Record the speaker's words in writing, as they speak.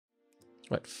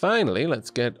Right, finally, let's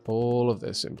get all of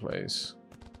this in place.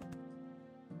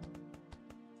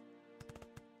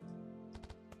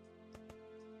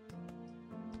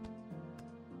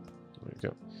 There we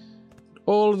go.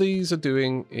 All these are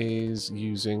doing is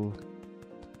using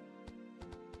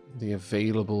the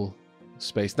available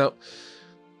space. Now,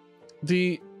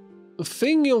 the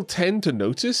thing you'll tend to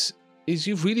notice is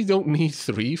you really don't need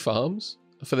 3 farms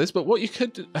for this, but what you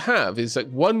could have is like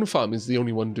 1 farm is the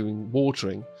only one doing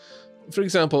watering. For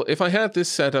example, if I had this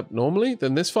set up normally,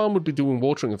 then this farm would be doing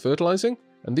watering and fertilizing,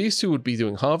 and these 2 would be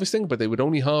doing harvesting, but they would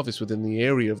only harvest within the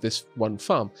area of this 1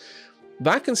 farm.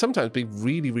 That can sometimes be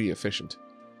really, really efficient.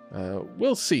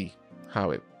 We'll see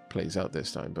how it plays out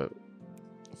this time, but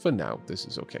for now, this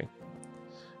is okay.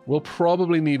 We'll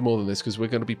probably need more than this because we're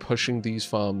going to be pushing these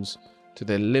farms to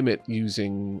their limit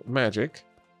using magic.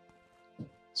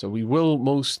 So we will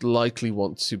most likely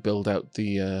want to build out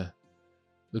the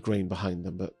grain behind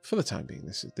them, but for the time being,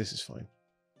 this is fine.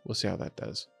 We'll see how that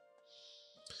does.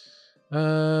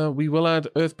 We will add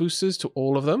earth boosters to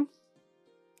all of them.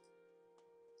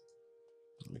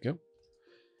 There we go.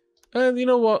 And you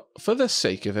know what? For the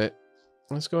sake of it,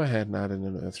 let's go ahead and add in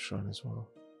an earth shrine as well.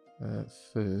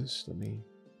 First, let me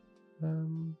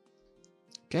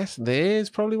guess there's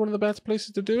probably one of the better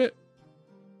places to do it.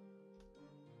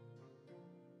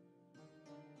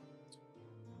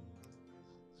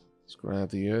 Let's grab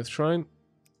the earth shrine.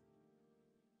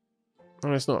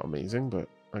 Oh, it's not amazing, but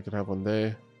I could have one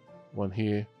there, one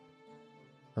here,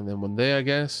 and then one there, I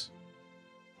guess.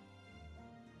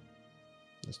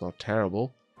 That's not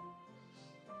terrible.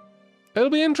 It'll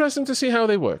be interesting to see how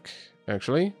they work,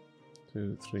 actually.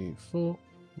 2, 3, 4.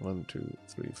 1, 2,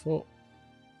 3, 4.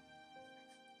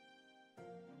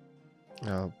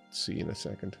 I'll see in a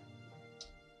second.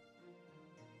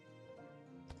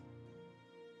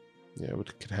 Yeah, we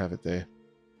could have it there.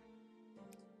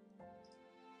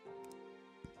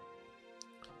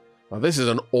 Now, this is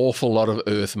an awful lot of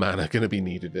earth mana going to be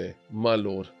needed there. My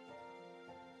lord.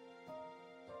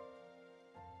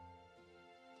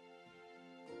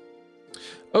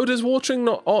 Oh, does watering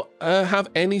not have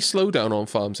any slowdown on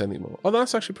farms anymore? Oh,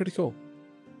 that's actually pretty cool.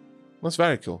 That's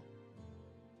very cool.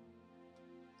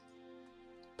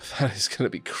 But that is going to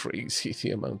be crazy,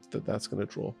 the amount that that's going to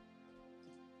draw.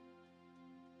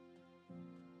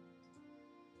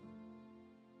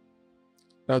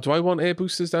 Now, do I want air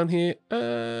boosters down here?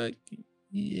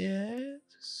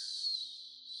 Yes.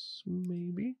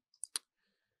 Maybe.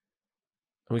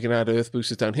 And we can add earth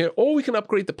boosters down here, or we can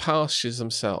upgrade the pastures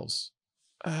themselves.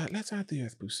 Let's add the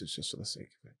earth boosters just for the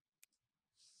sake of it.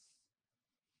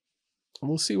 And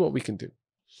we'll see what we can do.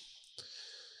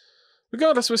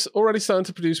 Regardless, we're already starting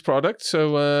to produce product,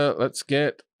 so let's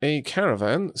get a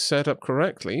caravan set up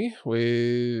correctly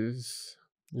with...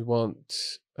 We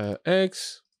want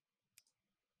eggs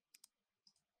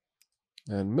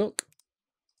and milk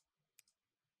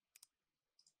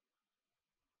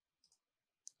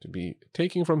to be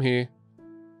taking from here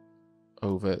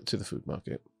over to the food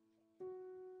market.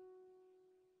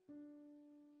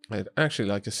 I'd actually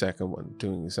like a second one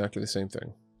doing exactly the same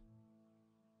thing.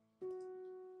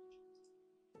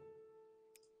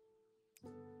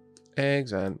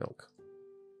 Eggs and milk.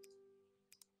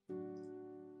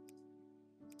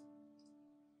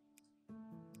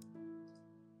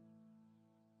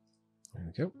 There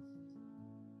we go.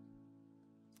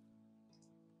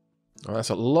 Oh, that's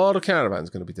a lot of caravans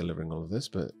going to be delivering all of this,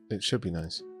 but it should be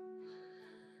nice.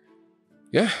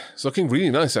 Yeah, it's looking really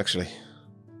nice, actually.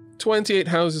 28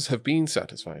 houses have been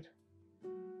satisfied.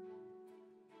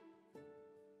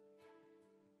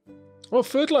 Oh,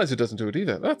 fertilizer doesn't do it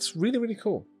either. That's really, really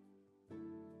cool.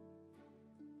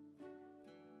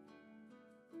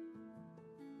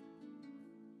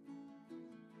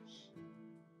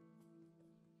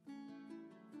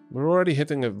 We're already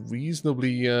hitting a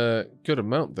reasonably good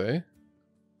amount there.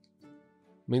 I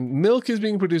mean, milk is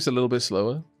being produced a little bit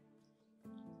slower.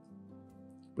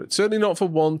 But certainly not for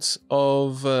want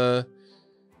of the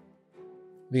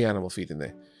animal feed in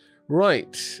there.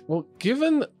 Right. Well,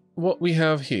 given what we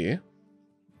have here,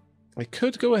 I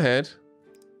could go ahead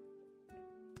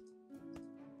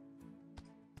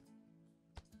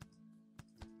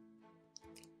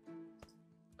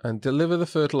and deliver the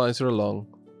fertilizer along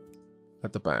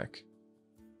at the back.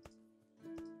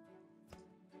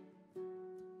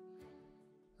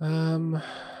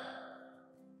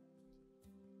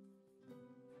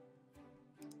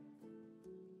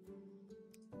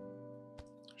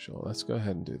 Sure, let's go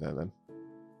ahead and do that then.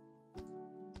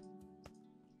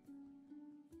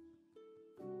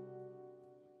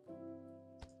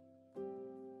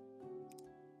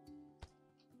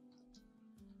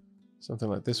 Something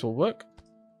like this will work.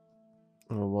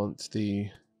 I want the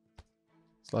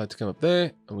slide to come up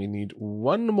there, and we need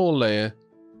one more layer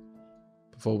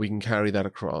before we can carry that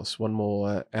across. One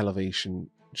more elevation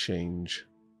change.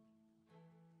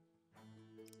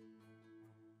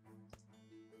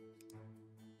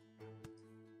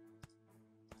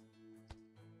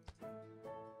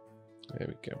 There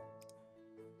we go.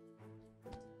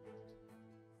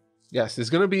 Yes, there's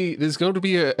going to be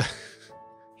a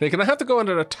they're going to have to go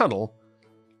under a tunnel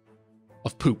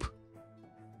of poop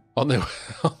on their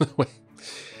way.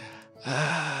 There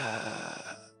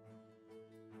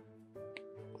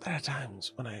are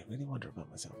times when I really wonder about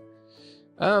myself.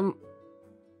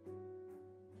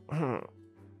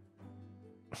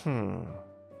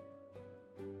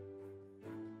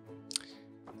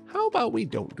 How about we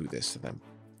don't do this to them?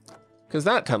 Because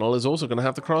that tunnel is also going to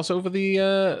have to cross over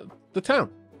the town.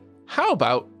 How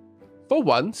about, for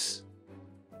once,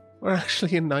 we're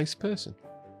actually a nice person?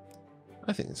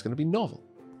 I think it's going to be novel.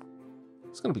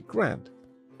 It's going to be grand.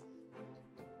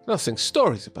 They'll sing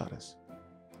stories about us.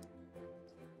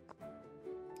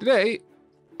 Today,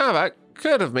 Aavak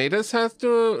could have made us have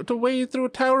to wade through a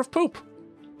tower of poop.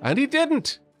 And he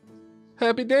didn't.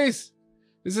 Happy days.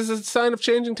 Is this a sign of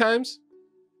changing times?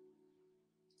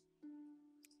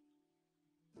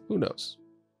 Who knows?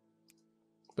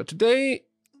 But today,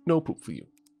 no poop for you.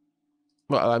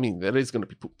 Well, I mean, there is going to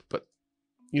be poop, but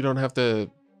you don't have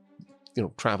to,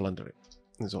 travel under it.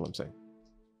 That's all I'm saying.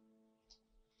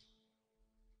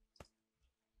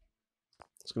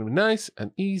 It's going to be nice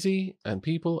and easy, and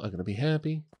people are going to be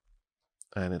happy,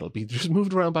 and it'll be just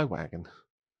moved around by wagon.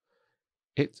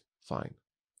 It's fine.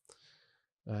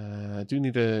 I do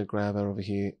need a grabber over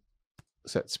here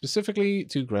set specifically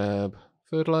to grab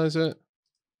fertilizer,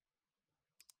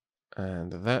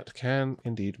 and that can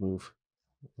indeed move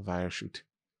via chute.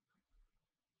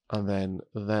 And then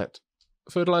that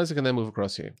fertilizer can then move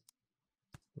across here,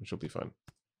 which will be fun.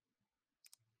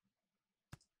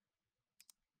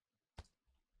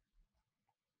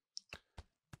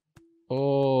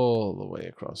 All the way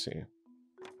across here.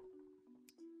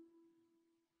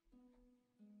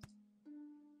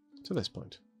 To this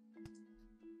point.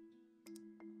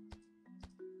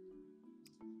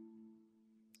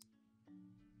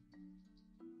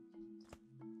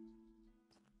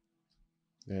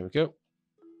 There we go.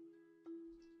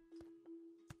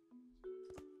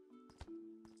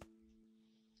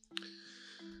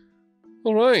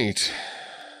 All right.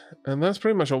 And that's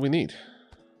pretty much all we need.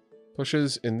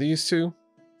 Pushers in these two,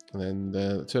 and then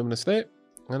the terminus there,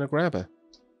 and a grabber.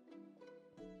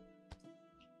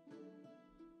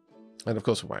 And of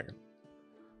course a wagon.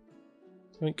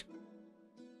 Yoink.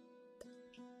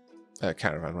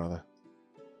 Caravan, rather.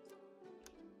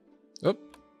 Oh.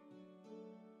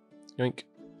 Yoink.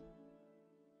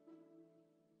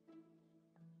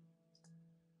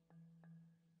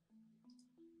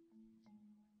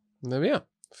 And there we are.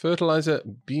 Fertilizer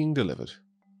being delivered.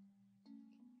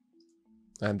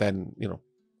 And then,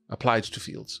 applied to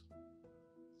fields.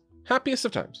 Happiest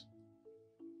of times.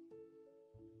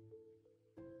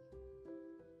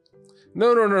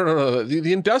 No.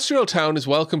 The industrial town is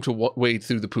welcome to wade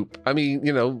through the poop. I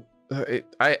mean,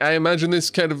 I imagine this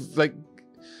kind of like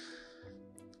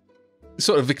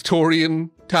sort of Victorian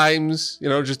times,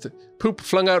 just poop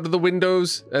flung out of the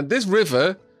windows. And this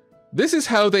river, this is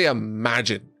how they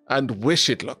imagine and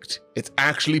wish it looked. It's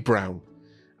actually brown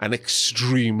and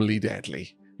extremely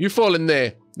deadly. You fall in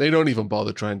there, they don't even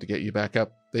bother trying to get you back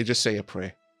up. They just say a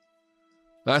prayer.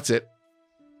 That's it.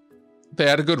 They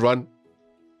had a good run.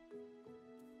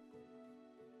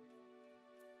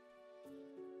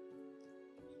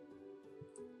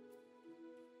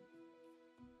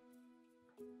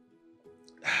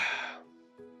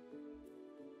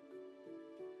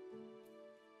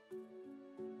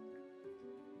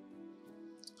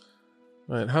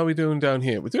 Right, how are we doing down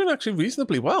here? We're doing actually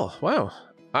reasonably well. Wow.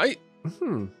 I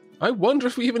wonder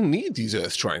if we even need these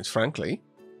earth shrines, frankly.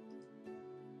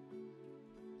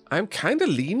 I'm kind of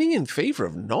leaning in favor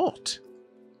of not.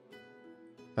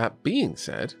 That being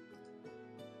said,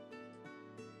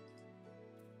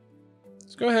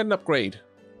 let's go ahead and upgrade.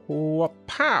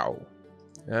 Wha-pow.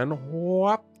 And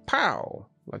wha-pow.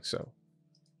 Like so.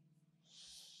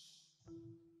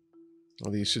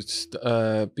 Well, these should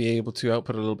be able to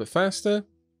output a little bit faster.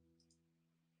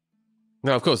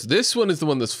 Now, of course, this one is the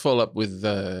one that's full up with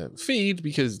feed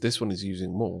because this one is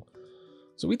using more.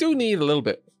 So we do need a little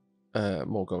bit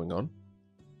more going on.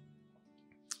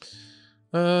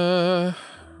 All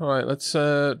right, let's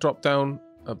drop down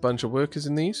a bunch of workers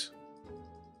in these.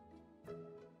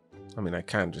 I mean, I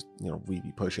can just,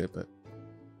 really push it, but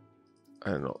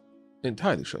I'm not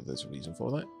entirely sure there's a reason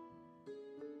for that.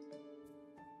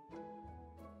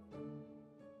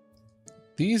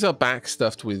 These are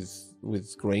backstuffed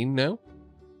with grain now.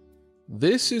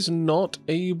 This is not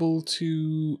able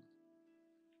to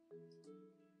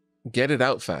get it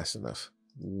out fast enough.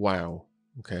 Wow.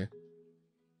 Okay.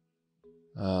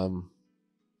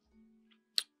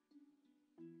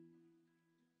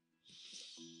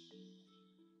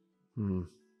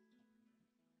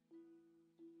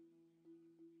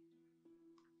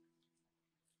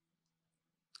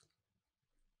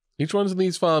 Each one of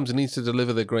these farms needs to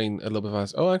deliver their grain a little bit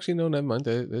fast. Oh, actually, no, never mind.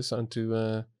 They're starting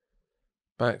to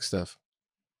back stuff.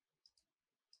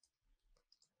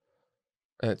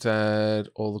 Let's add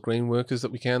all the grain workers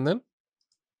that we can then.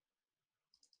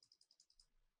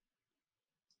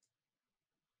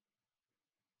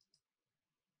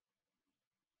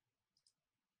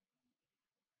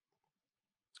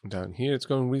 Down here, it's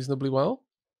going reasonably well.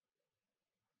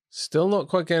 Still not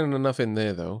quite getting enough in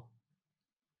there, though.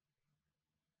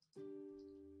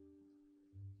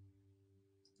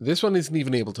 This one isn't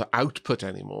even able to output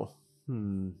anymore.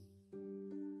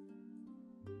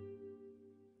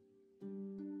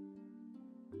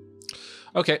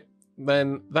 Okay,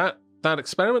 then that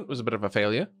experiment was a bit of a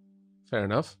failure. Fair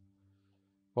enough.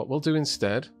 What we'll do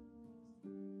instead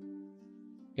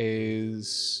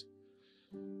is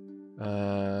we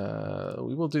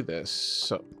will do this.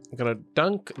 So I'm going to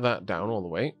dunk that down all the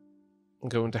way. I'm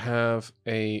going to have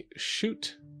a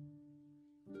chute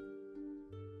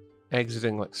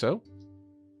exiting like so.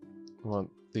 I want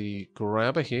the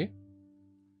grabber here.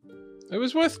 It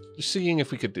was worth seeing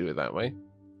if we could do it that way.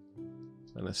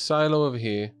 And a silo over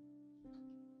here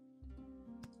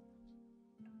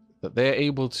that they're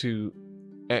able to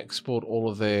export all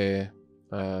of their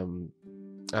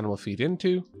animal feed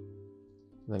into.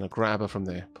 And then a grabber from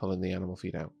there, pulling the animal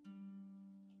feed out.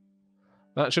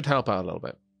 That should help out a little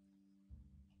bit.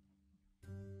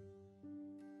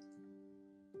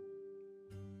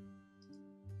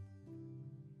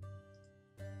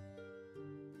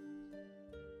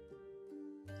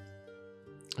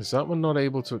 Is that one not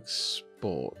able to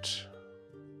export?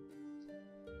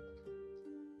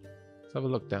 Let's have a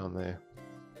look down there.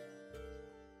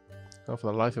 Oh,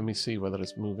 for the life of me see whether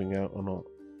it's moving out or not.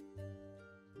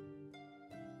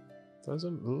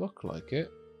 Doesn't look like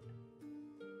it.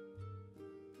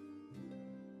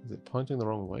 Is it pointing the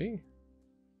wrong way?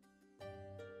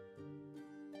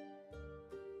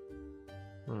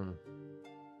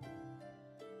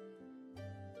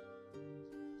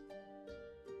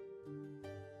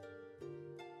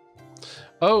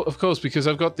 Oh, of course, because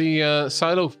I've got the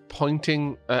silo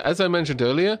pointing, as I mentioned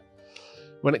earlier,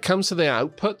 when it comes to their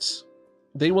outputs,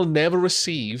 they will never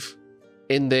receive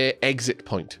in their exit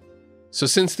point. So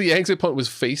since the exit point was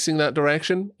facing that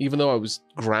direction, even though I was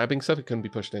grabbing stuff, it couldn't be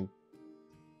pushed in.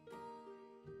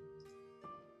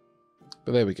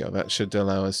 But there we go. That should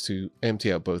allow us to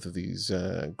empty out both of these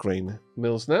grain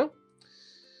mills now.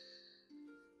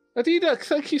 Adidak,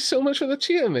 thank you so much for the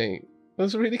cheer, mate. That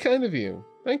was really kind of you.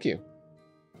 Thank you.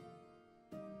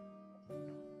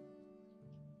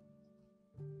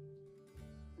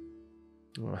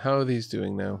 Well, how are these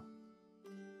doing now?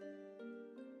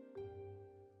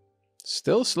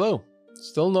 Still slow.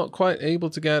 Still not quite able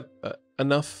to get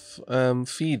enough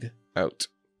feed out.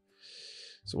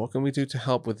 So what can we do to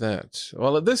help with that?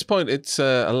 Well, at this point, it's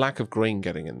a lack of grain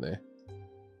getting in there.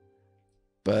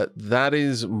 But that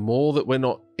is more that we're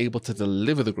not able to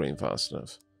deliver the grain fast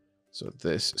enough. So at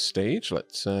this stage,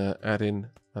 let's add in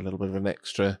a little bit of an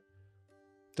extra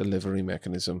delivery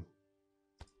mechanism.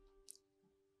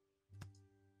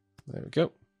 There we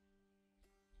go.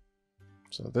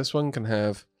 So this one can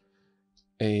have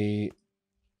a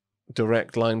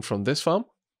direct line from this farm.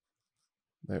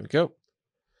 There we go.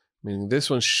 Meaning this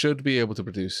one should be able to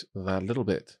produce that little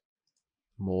bit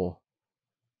more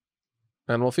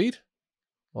animal feed.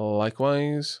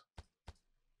 Likewise,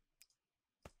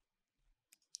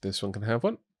 this one can have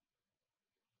one.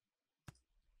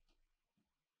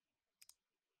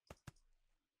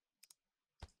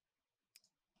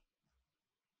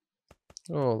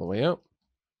 All the way out.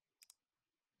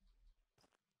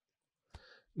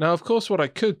 Now, of course, what I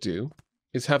could do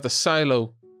is have the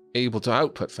silo able to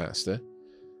output faster,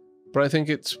 but I think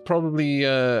it's probably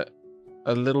a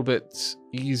little bit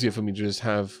easier for me to just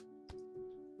have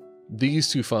these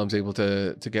two farms able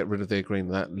to get rid of their grain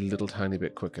that little tiny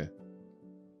bit quicker.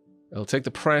 It'll take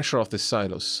the pressure off this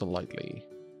silo slightly,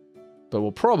 but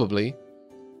will probably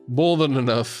more than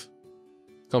enough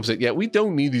compensate. Yeah, we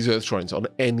don't need these earth shrines on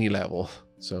any level,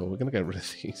 so we're going to get rid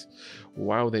of these.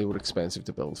 Wow, they were expensive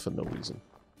to build for no reason.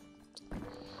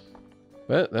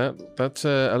 But that's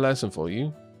a lesson for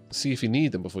you. See if you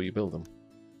need them before you build them.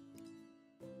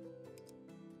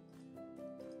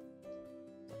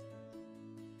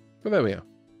 But there we are.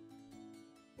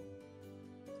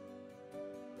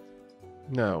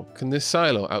 Now, can this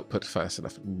silo output fast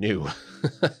enough? No.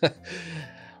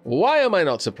 Why am I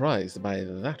not surprised by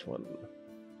that one?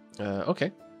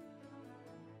 Okay.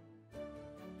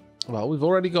 Well, we've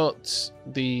already got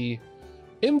the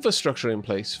infrastructure in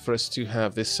place for us to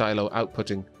have this silo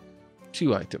outputting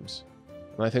 2 items.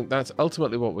 And I think that's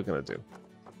ultimately what we're going to do.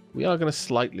 We are going to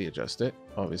slightly adjust it,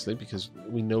 obviously, because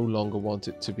we no longer want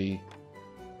it to be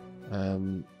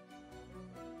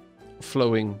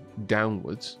flowing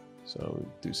downwards. So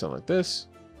do something like this.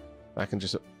 I can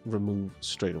just remove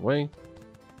straight away.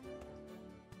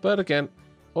 But again,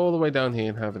 all the way down here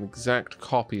and have an exact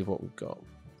copy of what we've got.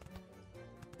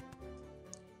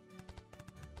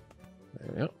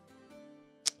 There we are.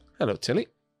 Hello, Tilly.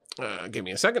 Give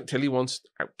me a second. Tilly wants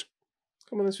out.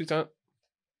 Come on, sweetheart.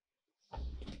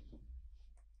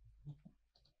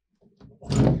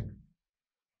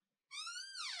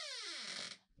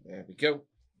 There we go.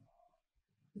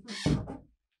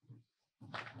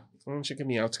 And she'll give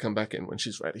me out to come back in when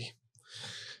she's ready.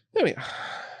 There we are.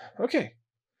 Okay.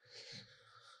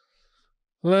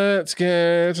 Let's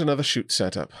get another chute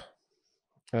set up.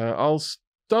 I'll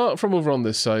start from over on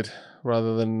this side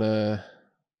rather than at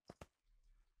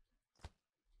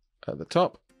the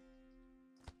top.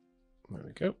 There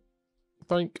we go.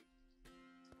 Boink.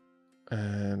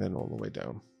 And then all the way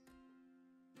down.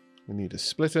 We need a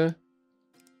splitter.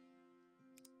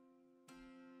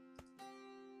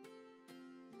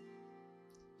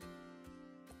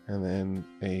 And then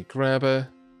a grabber.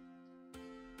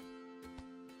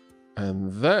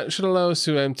 And that should allow us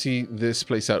to empty this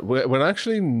place out. We're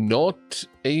actually not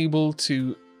able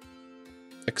to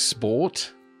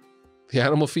export the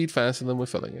animal feed faster than we're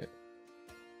filling it.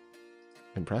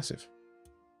 Impressive.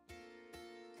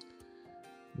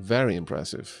 Very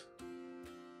impressive.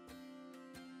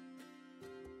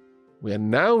 We are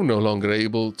now no longer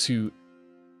able to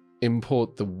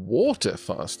import the water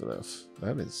fast enough.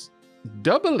 That is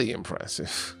doubly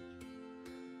impressive.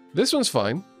 This one's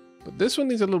fine, but this one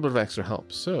needs a little bit of extra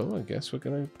help. So I guess we're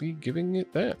going to be giving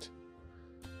it that.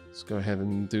 Let's go ahead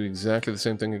and do exactly the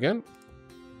same thing again.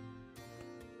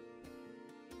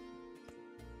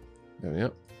 There we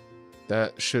go.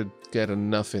 That should get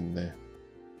enough in there.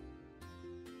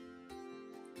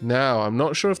 Now, I'm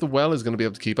not sure if the well is going to be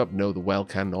able to keep up. No, the well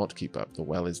cannot keep up. The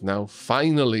well is now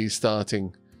finally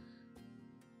starting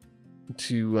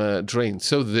to drain.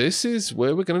 So this is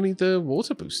where we're going to need the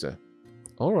water booster.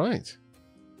 All right.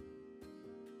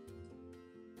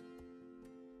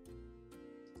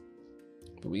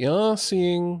 But we are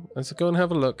seeing, let's go and have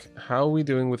a look. How are we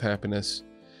doing with happiness?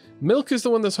 Milk is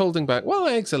the one that's holding back. Well,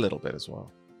 eggs a little bit as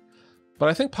well. But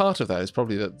I think part of that is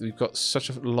probably that we've got such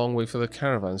a long way for the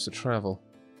caravans to travel.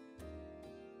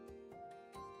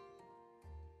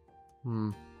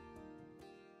 That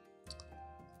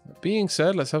being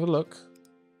said, let's have a look.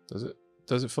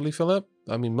 Does it fully fill up?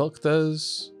 I mean, milk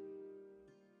does.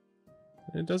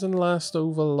 It doesn't last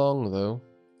over long though.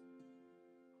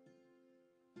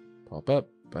 Pop up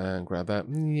and grab that.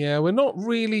 Yeah, we're not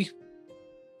really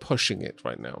pushing it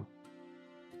right now.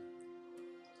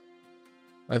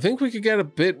 I think we could get a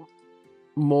bit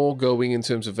more going in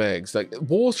terms of eggs. Like,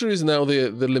 water is now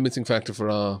the limiting factor for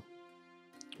our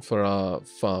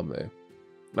farm there.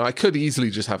 Now, I could easily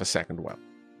just have a second well.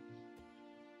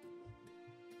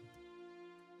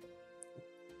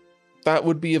 That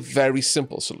would be a very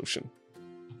simple solution.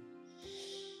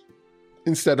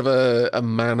 Instead of a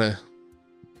mana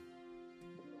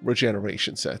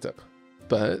regeneration setup.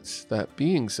 But that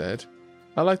being said,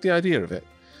 I like the idea of it.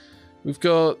 We've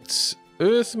got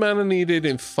earth mana needed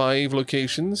in 5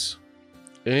 locations,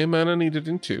 air mana needed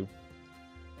in 2,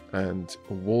 and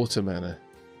water mana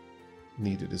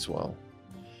needed as well.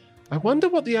 I wonder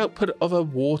what the output of a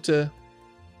water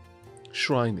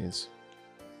shrine is.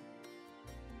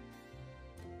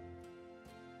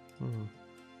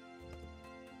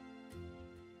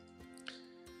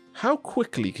 How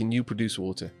quickly can you produce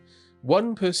water?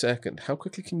 1 per second. How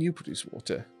quickly can you produce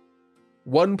water?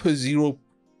 1 per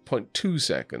 0.2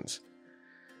 seconds.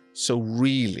 So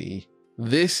really,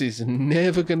 this is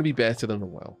never going to be better than a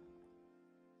well.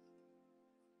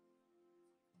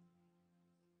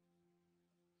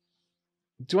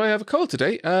 Do I have a cold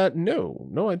today? No.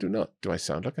 No, I do not. Do I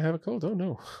sound like I have a cold? Oh,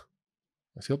 no.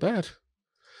 I feel bad.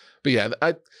 But yeah,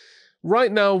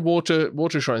 right now,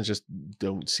 water shrines just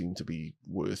don't seem to be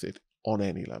worth it on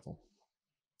any level.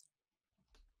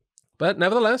 But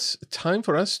nevertheless, time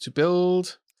for us to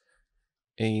build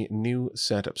a new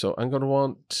setup. So I'm going to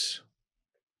want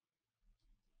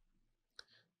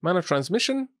mana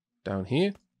transmission down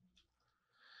here.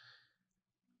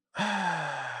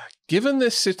 given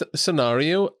this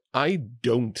scenario, I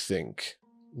don't think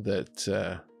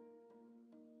that...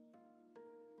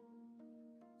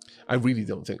 I really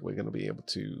don't think we're going to be able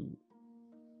to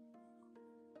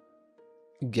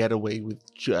get away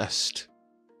with just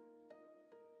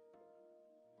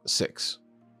 6.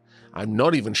 I'm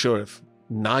not even sure if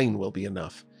 9 will be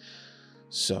enough.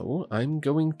 So I'm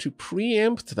going to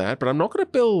preempt that, but I'm not going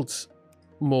to build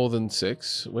more than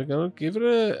 6. We're going to give it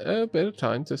a bit of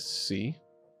time to see.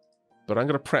 But I'm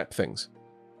going to prep things.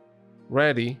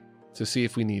 Ready to see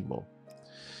if we need more.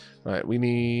 Right, we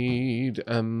need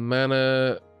a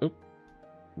mana... Oop.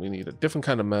 We need a different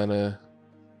kind of mana.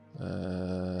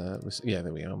 Yeah,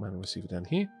 there we are. Mana receiver down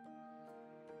here.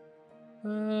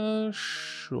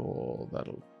 Sure,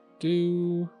 that'll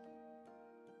do.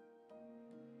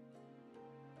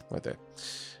 Right there.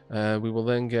 We will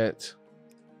then get...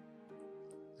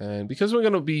 And because we're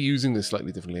going to be using this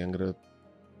slightly differently, I'm going to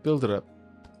build it up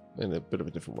in a bit of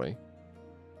a different way.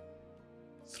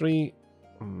 3.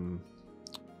 I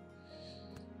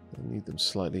need them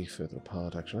slightly further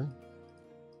apart, actually.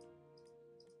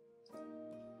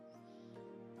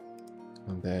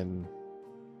 And then...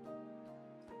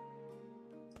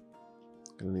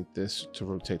 I'm going to need this to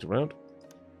rotate around.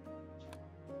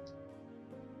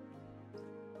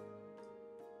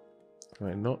 Can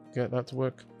I not get that to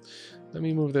work? Let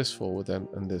me move this forward then,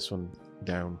 and this one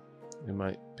down. It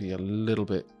might be a little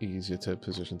bit easier to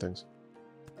position things.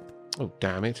 Oh,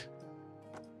 damn it.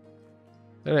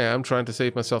 There I am, trying to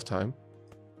save myself time.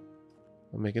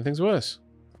 I'm making things worse.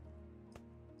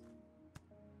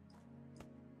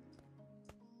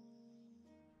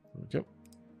 There we go.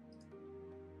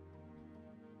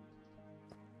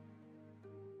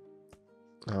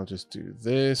 I'll just do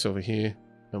this over here,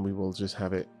 and we will just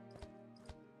have it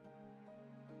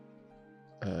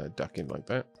duck in like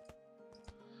that.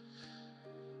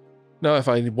 Now, if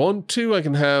I want to, I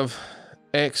can have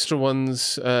extra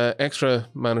ones, extra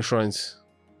mana shrines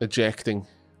ejecting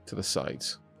to the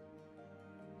sides.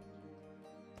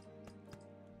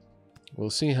 We'll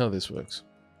see how this works.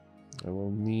 I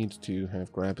will need to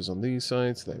have grabbers on these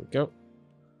sides. There we go.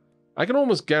 I can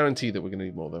almost guarantee that we're going to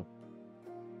need more, though.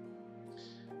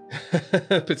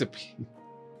 Bit of pee.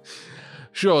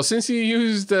 Sure, since you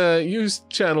used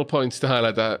channel points to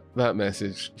highlight that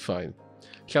message, fine.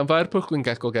 I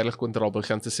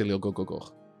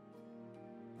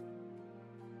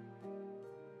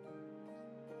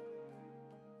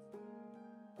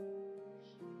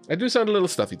do sound a little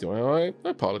stuffy, do I? I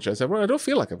apologize, everyone. I don't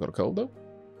feel like I've got a cold, though.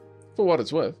 For what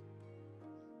it's worth.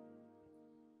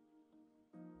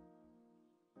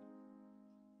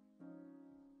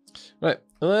 Right,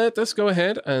 let us go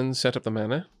ahead and set up the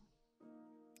mana.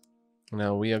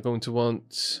 Now we are going to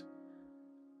want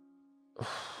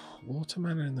water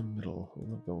mana in the middle. Will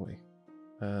not go away.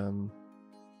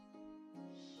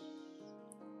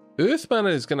 Earth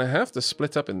mana is going to have to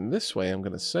split up in this way, I'm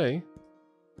going to say.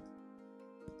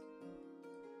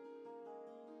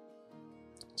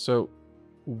 So,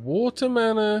 water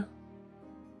mana...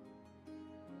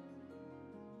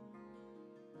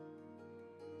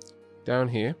 down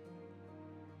here.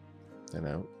 Then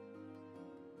out.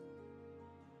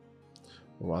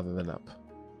 Rather than up.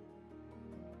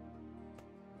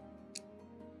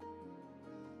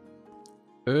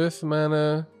 Earth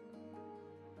mana.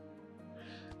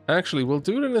 Actually, we'll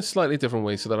do it in a slightly different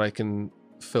way so that I can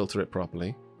filter it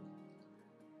properly.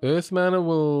 Earth mana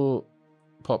will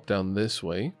pop down this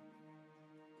way.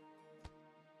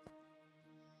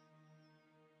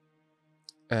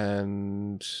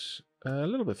 And a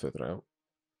little bit further out.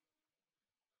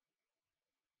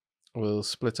 We'll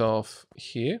split off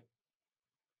here.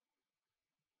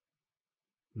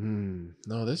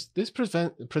 No, this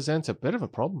presents a bit of a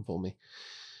problem for me.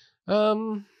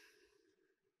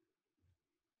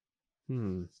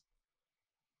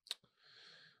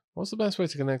 What's the best way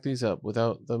to connect these up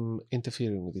without them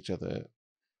interfering with each other?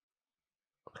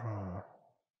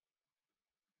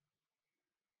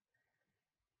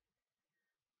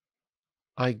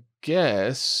 I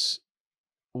guess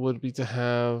would be to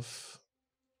have...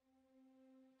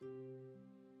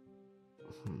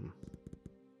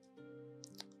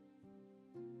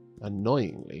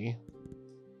 Annoyingly,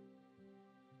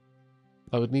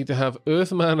 I would need to have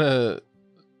earth mana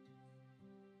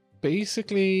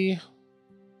basically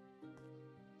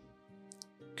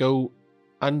go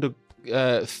under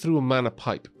through a mana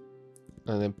pipe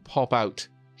and then pop out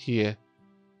here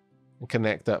and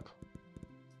connect up.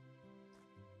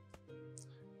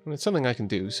 And it's something I can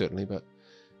do, certainly, but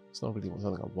it's not really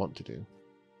something I want to do.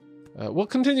 We'll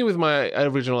continue with my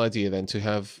original idea then, to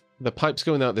have the pipes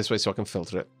going out this way so I can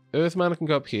filter it. Earth mana can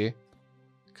go up here,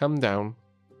 come down,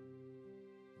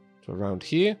 So around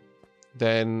here,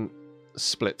 then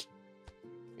split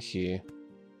here.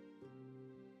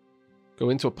 Go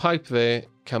into a pipe there,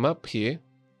 come up here.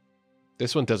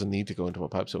 This one doesn't need to go into a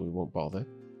pipe, so we won't bother.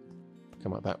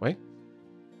 Come out that way.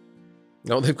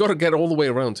 Now, they've got to get all the way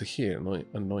around to here,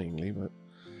 annoyingly,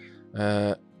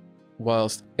 but...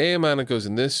 whilst air mana goes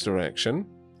in this direction,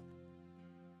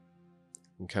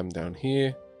 and come down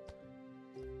here,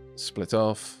 split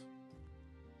off,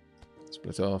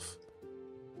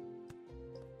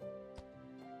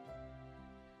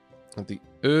 and the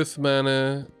earth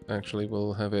mana, actually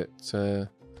we'll have it,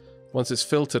 once it's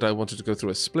filtered, I wanted to go through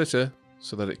a splitter,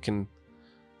 so that it can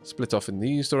split off in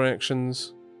these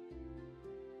directions.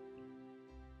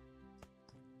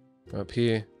 Up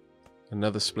here,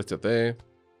 another splitter there.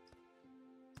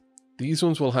 These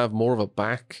ones will have more of a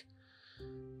back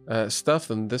stuff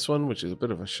than this one, which is a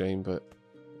bit of a shame, but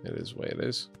it is the way it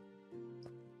is.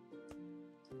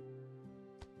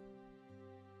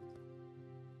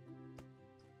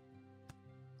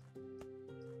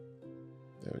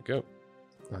 There we go.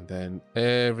 And then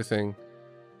everything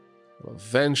will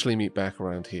eventually meet back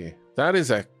around here. That is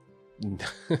a...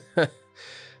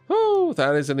 oh,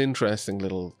 that is an interesting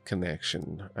little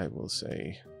connection, I will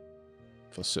say,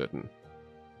 for certain.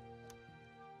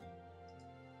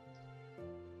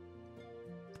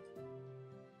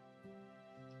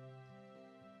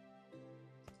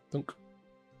 Dunk.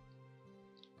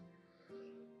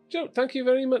 Joe, thank you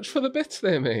very much for the bits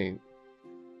there, mate.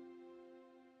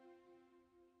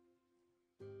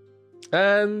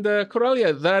 And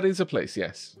Coralia, that is a place,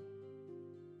 yes.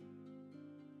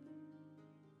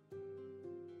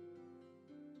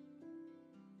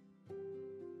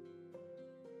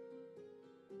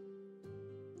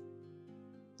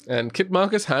 And Kit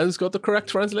Marcus has got the correct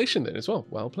translation there as well.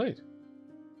 Well played.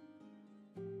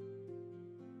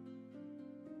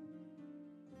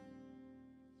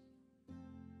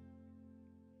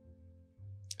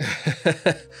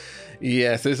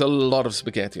 Yes, there's a lot of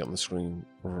spaghetti on the screen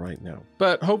right now,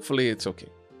 but hopefully it's okay.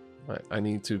 Right, I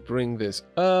need to bring this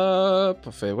up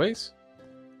a fair ways,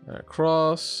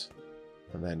 across,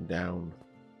 and then down.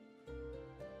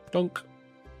 Dunk.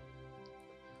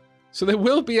 So there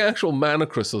will be actual mana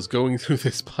crystals going through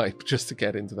this pipe just to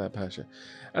get into that pasture,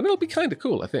 and it'll be kind of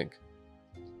cool, I think.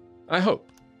 I hope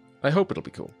it'll be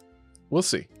cool. We'll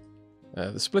see.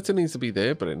 The splitter needs to be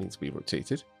there, but it needs to be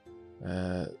rotated.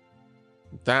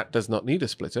 That does not need a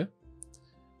splitter.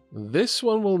 This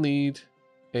one will need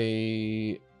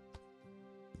a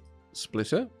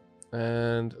splitter,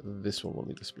 and this one will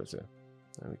need a splitter.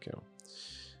 There we go.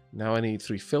 Now I need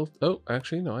 3 filters. Oh,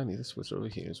 actually, no, I need a splitter over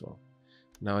here as well.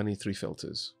 Now I need 3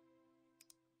 filters.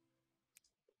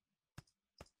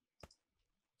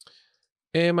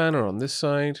 Air mana on this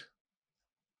side.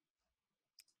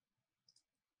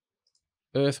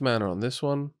 Earth mana on this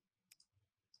one.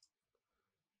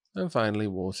 And finally,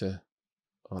 water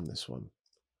on this one.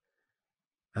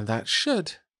 And that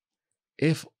should,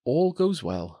 if all goes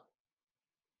well,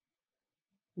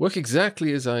 work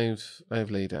exactly as I've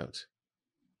laid out.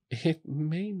 It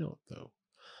may not, though.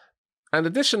 And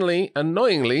additionally,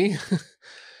 annoyingly,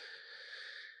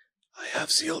 I have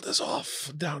sealed this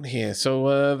off down here.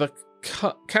 So the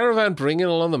caravan bringing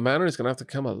along the manor is going to have to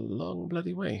come a long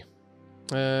bloody way.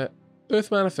 Earth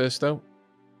mana first, though.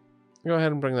 Go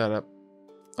ahead and bring that up.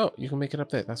 Oh, you can make it up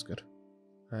there. That's good.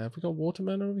 Have we got water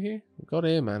mana over here? We've got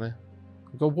air mana.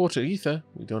 We've got water ether.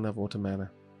 We don't have water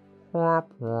mana.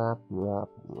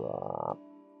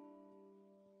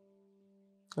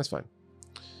 That's fine.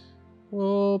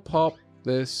 We'll pop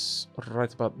this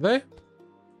right about there.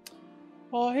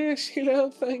 Oh, here,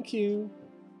 Sheila. Thank you.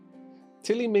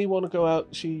 Tilly may want to go out.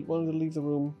 She wanted to leave the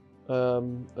room.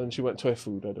 And she went to her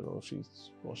food. I don't know if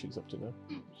what she's up to now.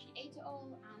 She ate it all,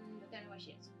 and I don't know where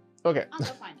she is. Okay. I'll go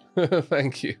find her.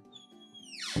 Thank you.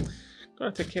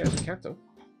 Gotta take care of the cat, though.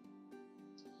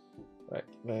 Right,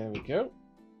 there we go.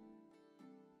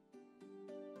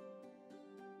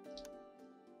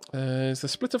 Is the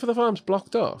splitter for the farms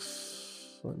blocked off?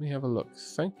 Let me have a look.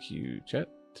 Thank you, chat.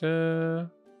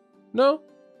 No.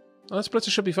 That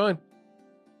splitter should be fine.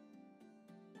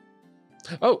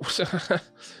 Oh,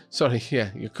 sorry. Yeah,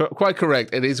 you're quite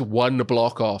correct. It is 1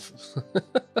 block off.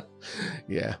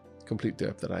 Yeah, complete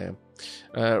derp that I am.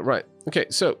 Right. Okay,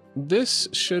 so this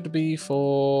should be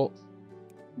for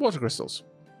water crystals.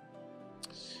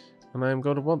 And I'm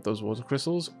going to want those water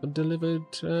crystals delivered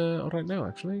right now,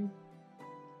 actually.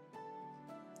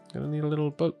 Gonna need a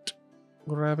little boat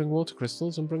grabbing water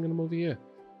crystals and bringing them over here.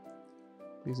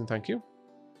 Please and thank you.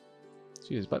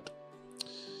 Cheers, bud.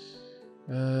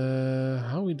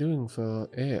 How are we doing for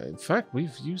air? In fact,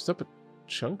 we've used up a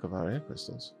chunk of our air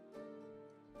crystals.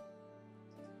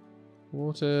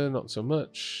 Water, not so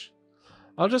much.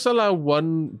 I'll just allow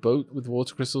one boat with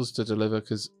water crystals to deliver,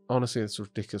 because honestly, it's a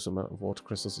ridiculous amount of water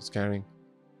crystals it's carrying.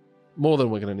 More than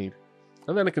we're going to need.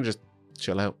 And then it can just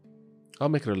chill out. I'll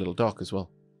make it a little dock as well.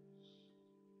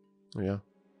 There we are.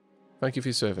 Thank you for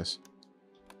your service.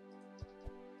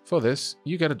 For this,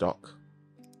 you get a dock.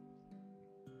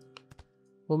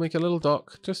 We'll make a little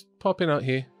dock. Just pop in out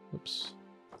here. Oops.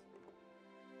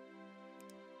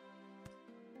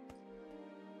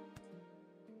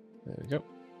 There we go.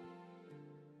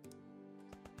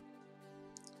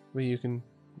 Where you can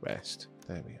rest.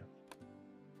 There we go.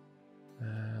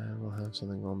 We'll have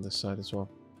something on this side as well.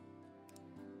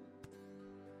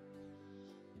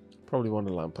 Probably want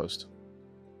a lamppost.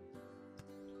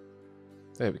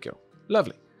 There we go.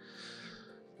 Lovely.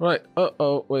 Right.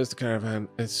 Uh-oh. Where's the caravan?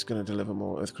 It's going to deliver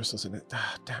more earth crystals in it.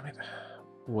 Ah, damn it.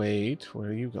 Wait. Where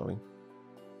are you going?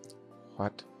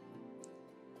 What?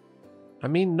 I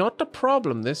mean, not a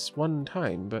problem this one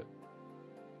time, but...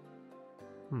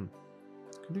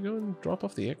 Could you go and drop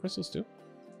off the air crystals too?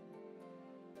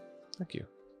 Thank you.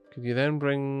 Could you then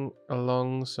bring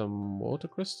along some water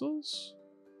crystals?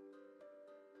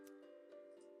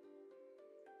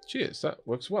 Cheers. That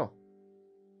works well.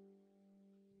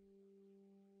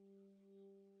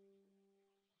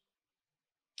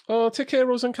 Oh, take care,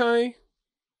 Rose and Kai.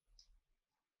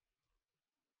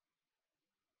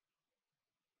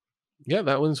 Yeah,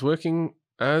 that one's working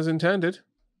as intended.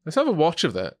 Let's have a watch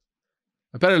of that.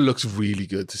 I bet it looks really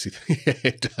good to see.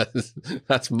 It does.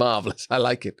 That's marvelous. I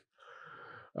like it.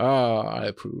 Ah, I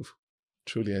approve.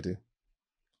 Truly, I do.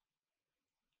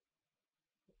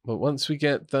 But once we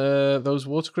get those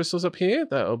water crystals up here,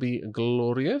 that'll be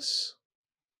glorious.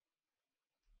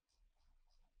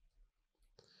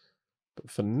 But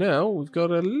for now, we've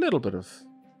got a little bit of,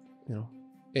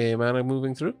 air mana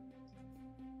moving through.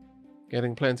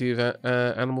 Getting plenty of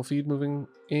animal feed moving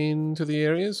into the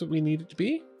areas that we need it to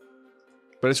be.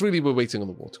 But it's really, we're waiting on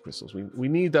the water crystals. We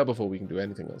need that before we can do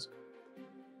anything else.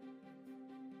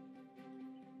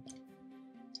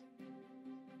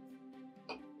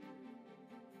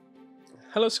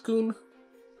 Hello, Skoon.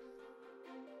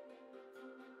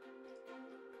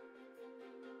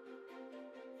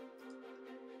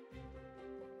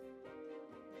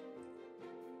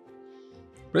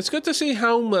 But it's good to see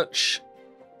how much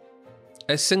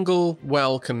a single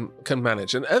well can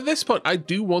manage. And at this point, I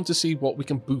do want to see what we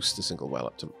can boost a single well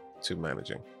up to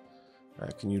managing.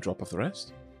 Can you drop off the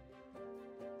rest?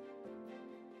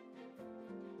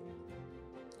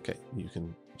 Okay, you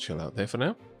can chill out there for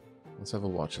now. Let's have a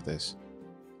watch of this.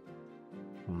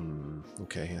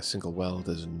 Okay, a single well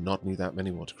does not need that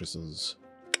many water crystals.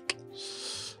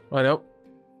 Right out.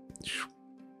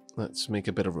 Let's make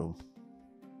a bit of room.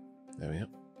 There we go.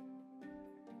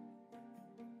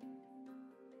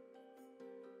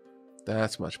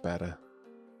 That's much better.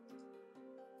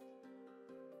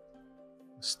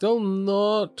 Still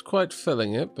not quite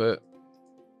filling it, but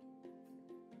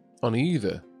on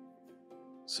either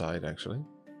side, actually.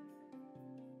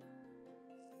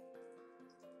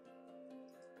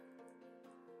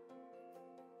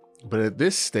 But at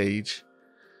this stage,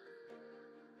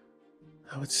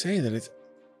 I would say that it's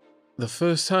the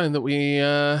first time that we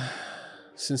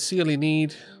sincerely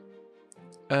need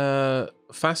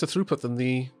faster throughput than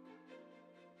the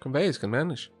conveyors can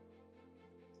manage.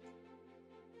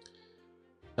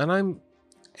 And I'm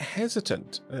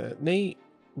hesitant, nay,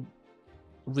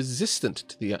 resistant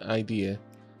to the idea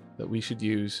that we should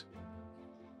use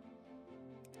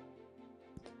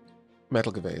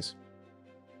metal conveyors.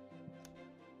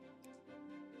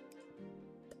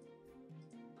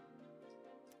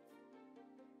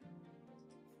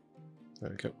 There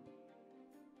we go.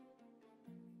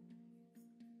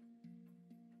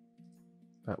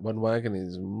 That one wagon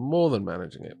is more than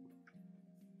managing it.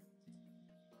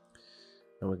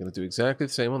 And we're going to do exactly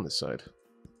the same on this side.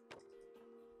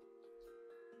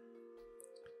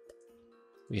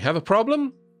 We have a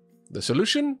problem. The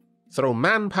solution? Throw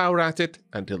manpower at it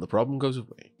until the problem goes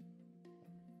away.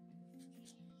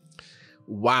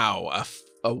 Wow,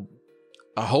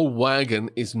 a whole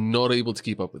wagon is not able to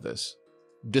keep up with this.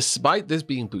 Despite this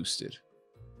being boosted.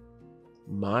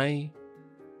 My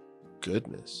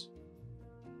goodness.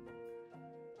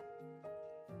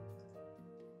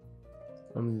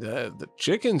 I mean, the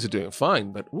chickens are doing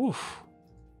fine, but oof.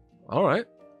 All right.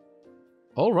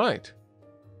 All right.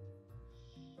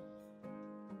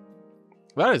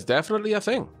 That is definitely a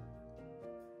thing.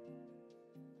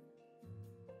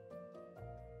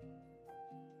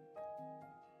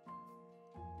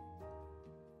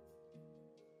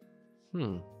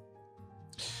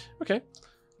 Okay.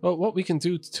 Well, what we can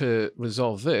do to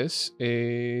resolve this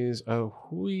is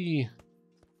we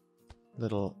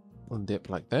little dip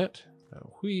like that. A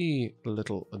wee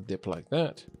little dip like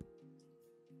that.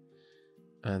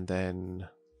 And then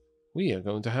we are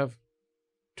going to have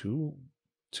two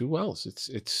wells.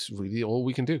 It's really all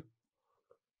we can do.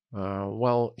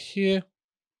 Well here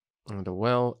and a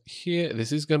well here.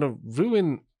 This is going to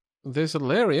ruin this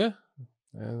little area,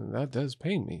 and that does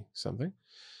pain me something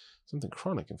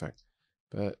chronic, in fact.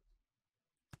 But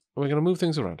we're going to move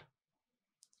things around.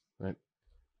 Right,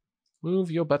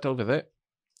 move your butt over there.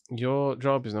 Your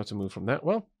job is not to move from that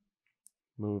well.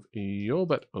 Move your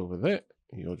butt over there.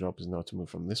 Your job is not to move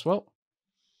from this well.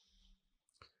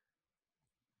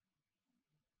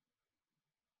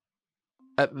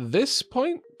 At this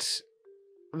point,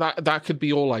 that could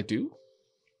be all I do.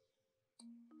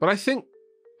 But I think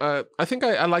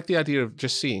I like the idea of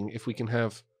just seeing if we can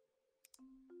have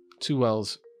 2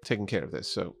 wells taking care of this.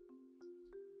 So,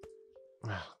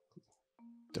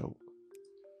 don't.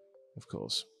 Of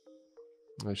course,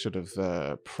 I should have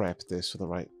prepped this for the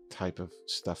right type of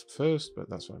stuff first, but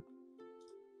that's fine.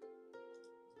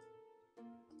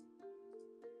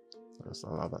 Let's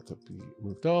allow that to be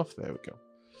moved off. There we go.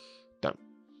 Done.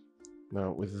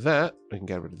 Now with that, we can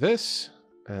get rid of this,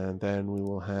 and then we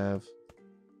will have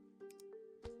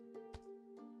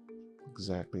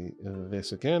exactly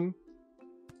this again.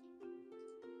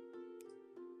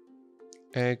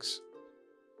 Eggs.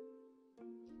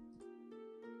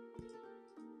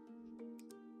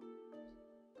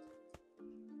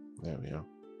 There we are.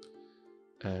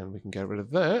 And we can get rid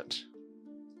of that.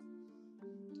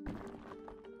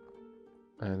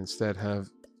 And instead have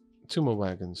 2 more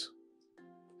wagons.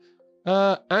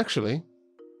 Actually,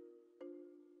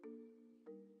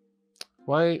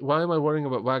 why am I worrying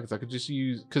about wagons? I could just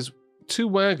use, because 2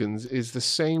 wagons is the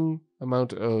same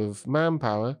amount of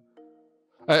manpower.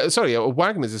 Sorry, a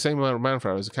wagon is the same amount of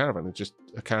manpower as a caravan. It's just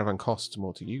a caravan costs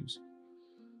more to use.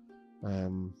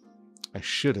 I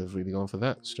should have really gone for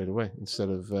that straight away instead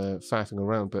of faffing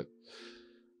around. But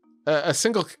a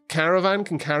single caravan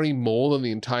can carry more than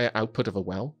the entire output of a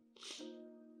well.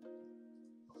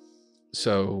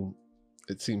 So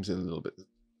it seems a little bit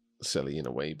silly in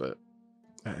a way, but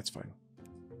it's fine.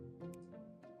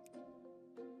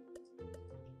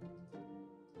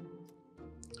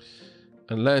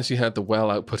 Unless you had the well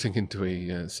outputting into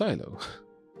a silo,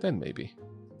 then maybe.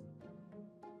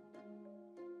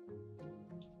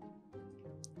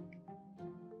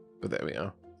 But there we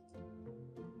are.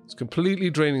 It's completely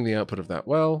draining the output of that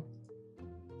well.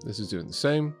 This is doing the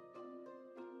same.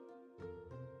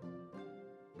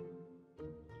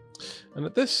 And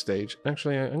at this stage,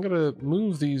 actually, I'm going to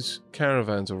move these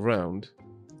caravans around.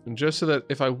 And just so that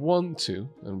if I want to,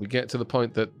 and we get to the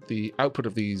point that the output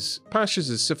of these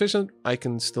pastures is sufficient, I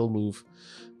can still move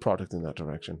product in that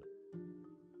direction.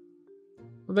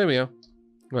 Well, there we are.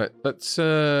 Right, let's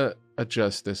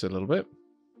adjust this a little bit.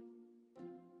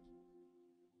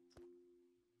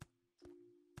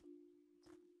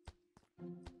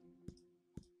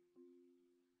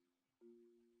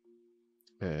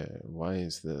 Why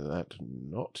is that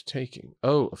not taking?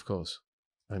 Oh, of course.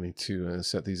 I need to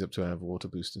set these up to have water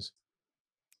boosters.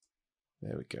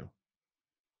 There we go.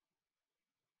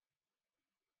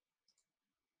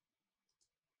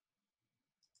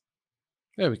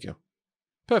 There we go.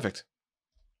 Perfect.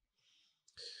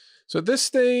 So at this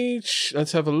stage,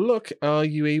 let's have a look. Are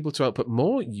you able to output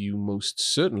more? You most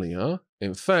certainly are.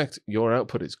 In fact, your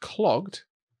output is clogged.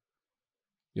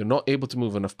 You're not able to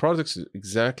move enough products,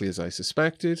 exactly as I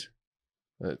suspected.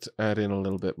 Let's add in a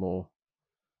little bit more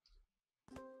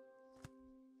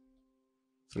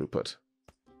throughput.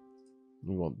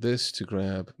 We want this to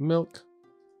grab milk.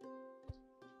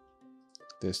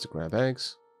 This to grab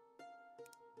eggs.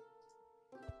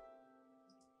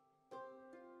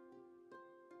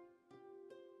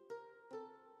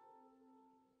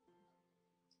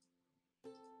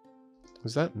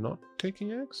 Was that not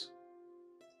taking eggs?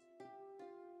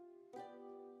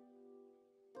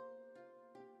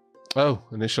 Oh,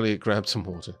 initially it grabbed some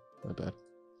water. My bad.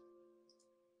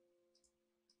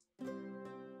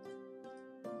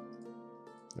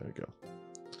 There we go.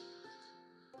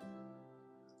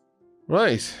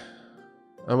 Right.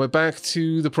 And we're back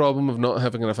to the problem of not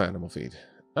having enough animal feed.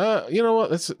 You know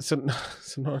what? It's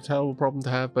not a terrible problem to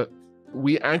have, but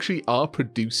we actually are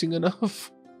producing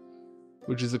enough,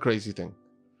 which is the crazy thing.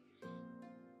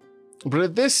 But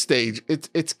at this stage,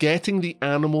 it's getting the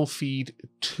animal feed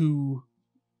to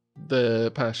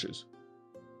the pastures.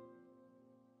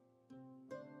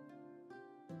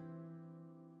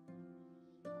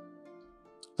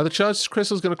 Are the charged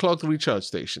crystals going to clog the recharge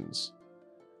stations?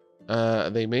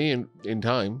 They may in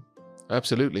time,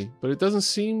 absolutely, but it doesn't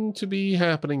seem to be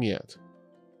happening yet.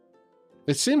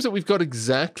 It seems that we've got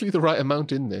exactly the right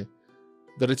amount in there,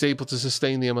 that it's able to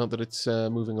sustain the amount that it's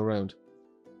moving around.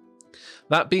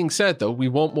 That being said, though, we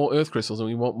want more earth crystals and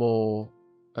we want more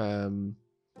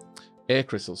air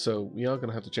crystals, so we are going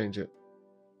to have to change it.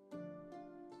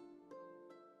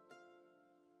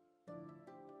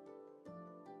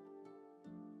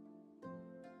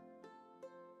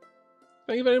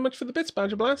 Thank you very much for the bits,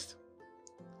 Badger Blast.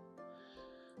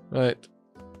 Right.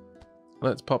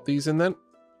 Let's pop these in then.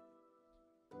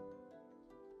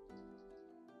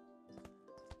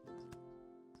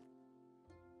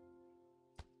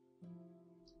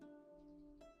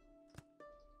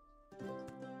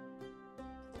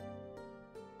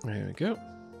 There we go.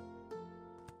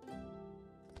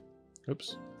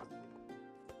 Oops.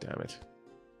 Damn it.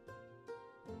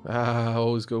 I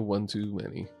always go one too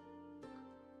many.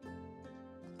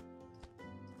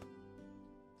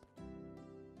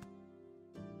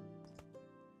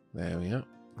 There we are.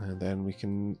 And then we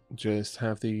can just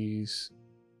have these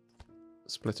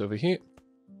split over here.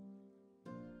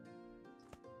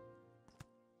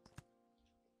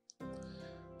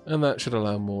 And that should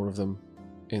allow more of them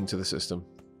into the system.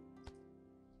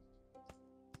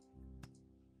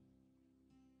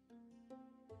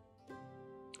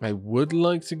 I would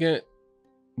like to get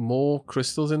more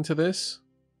crystals into this,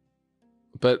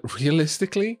 but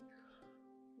realistically,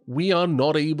 we are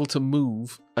not able to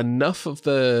move enough of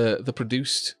the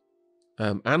produced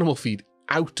animal feed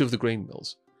out of the grain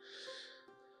mills.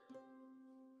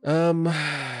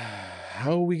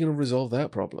 How are we going to resolve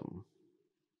that problem?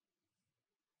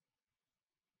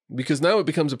 Because now it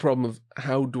becomes a problem of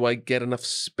how do I get enough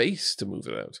space to move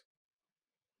it out,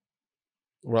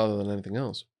 rather than anything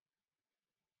else.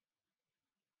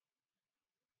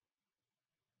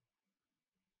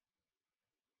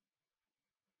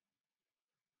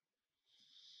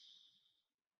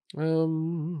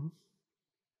 Well,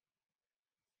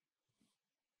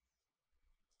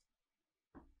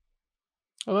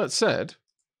 that said...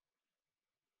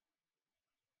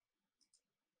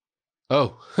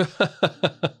 Oh.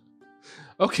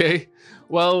 Okay.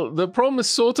 Well, the problem has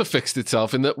sort of fixed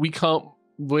itself in that we can't...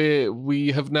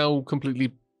 We have now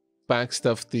completely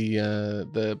backstuffed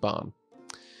the barn.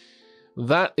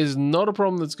 That is not a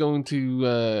problem that's going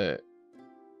to...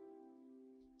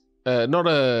 not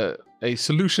a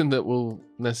solution that will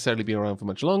necessarily be around for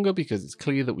much longer, because it's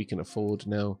clear that we can afford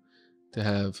now to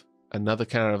have another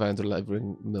caravan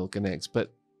delivering milk and eggs.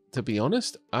 But to be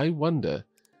honest, I wonder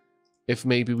if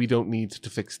maybe we don't need to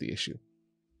fix the issue.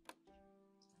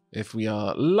 If we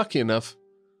are lucky enough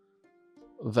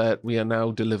that we are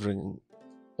now delivering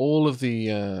all of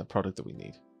the product that we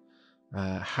need.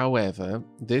 However,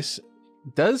 this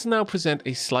does now present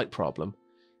a slight problem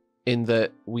in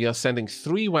that we are sending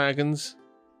 3 wagons,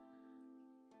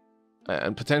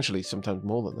 and potentially sometimes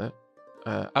more than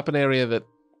that, up an area that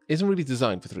isn't really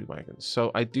designed for 3 wagons.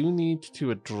 So I do need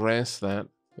to address that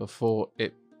before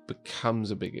it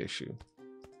becomes a big issue.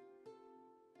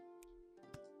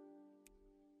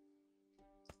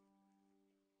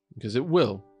 Because it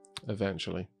will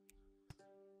eventually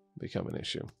become an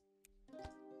issue.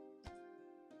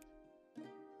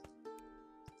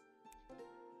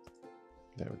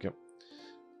 There we go.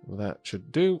 Well, that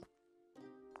should do.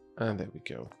 And there we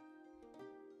go.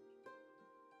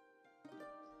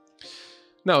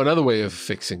 Now, another way of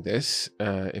fixing this,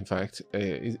 in fact,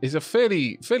 is a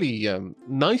fairly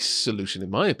nice solution,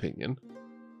 in my opinion.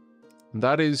 And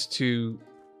that is to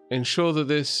ensure that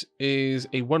this is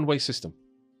a one-way system.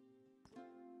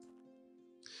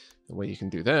 The way you can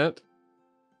do that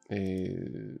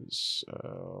is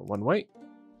one way.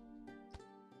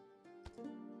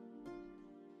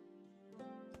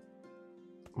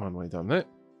 One way down there.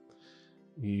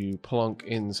 You plonk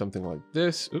in something like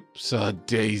this. Oops,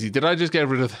 daisy. Did I just get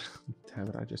rid of that? Damn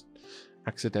it, I just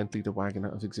accidentally the wagon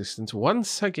out of existence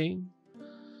once again.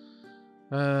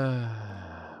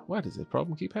 Why does this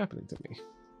problem keep happening to me?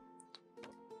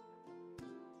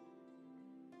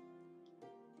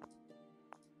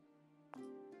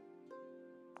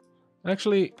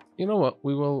 Actually, you know what?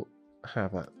 We will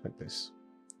have that like this.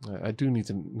 I do need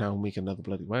to now make another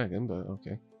bloody wagon, but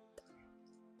okay.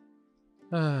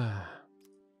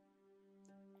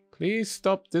 Please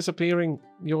stop disappearing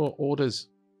your orders.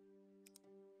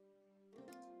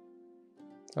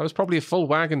 That was probably a full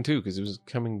wagon too, because it was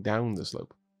coming down the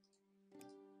slope.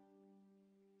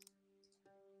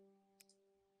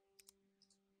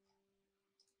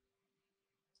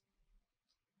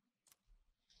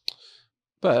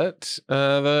 But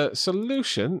the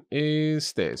solution is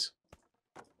stairs.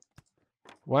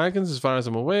 Wagons, as far as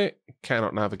I'm aware,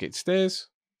 cannot navigate stairs.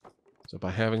 So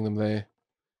by having them there,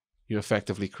 you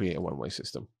effectively create a one-way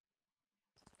system.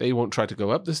 They won't try to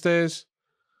go up the stairs.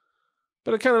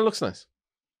 But it kind of looks nice.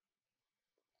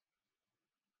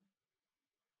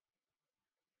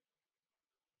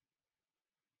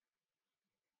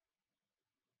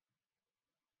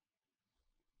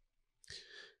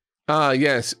 Ah,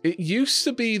 yes. It used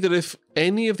to be that if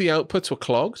any of the outputs were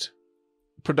clogged,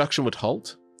 production would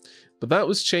halt. But that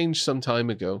was changed some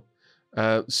time ago.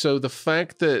 So the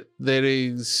fact that there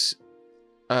is...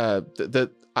 that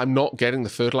I'm not getting the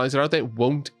fertilizer out there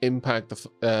won't impact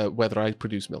the whether I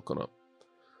produce milk or not.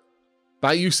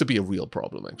 That used to be a real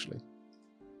problem, actually.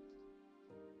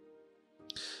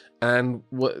 And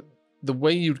the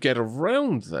way you'd get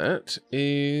around that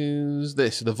is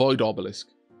this, the void obelisk.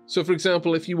 So, for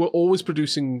example, if you were always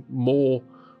producing more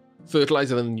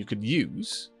fertilizer than you could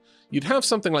use, you'd have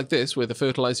something like this, where the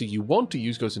fertilizer you want to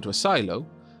use goes into a silo,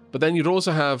 but then you'd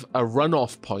also have a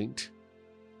runoff point,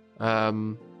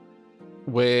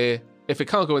 where if it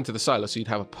can't go into the silo, so you'd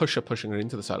have a pusher pushing it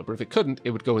into the silo, but if it couldn't, it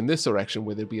would go in this direction,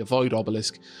 where there'd be a void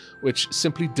obelisk, which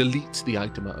simply deletes the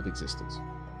item out of existence.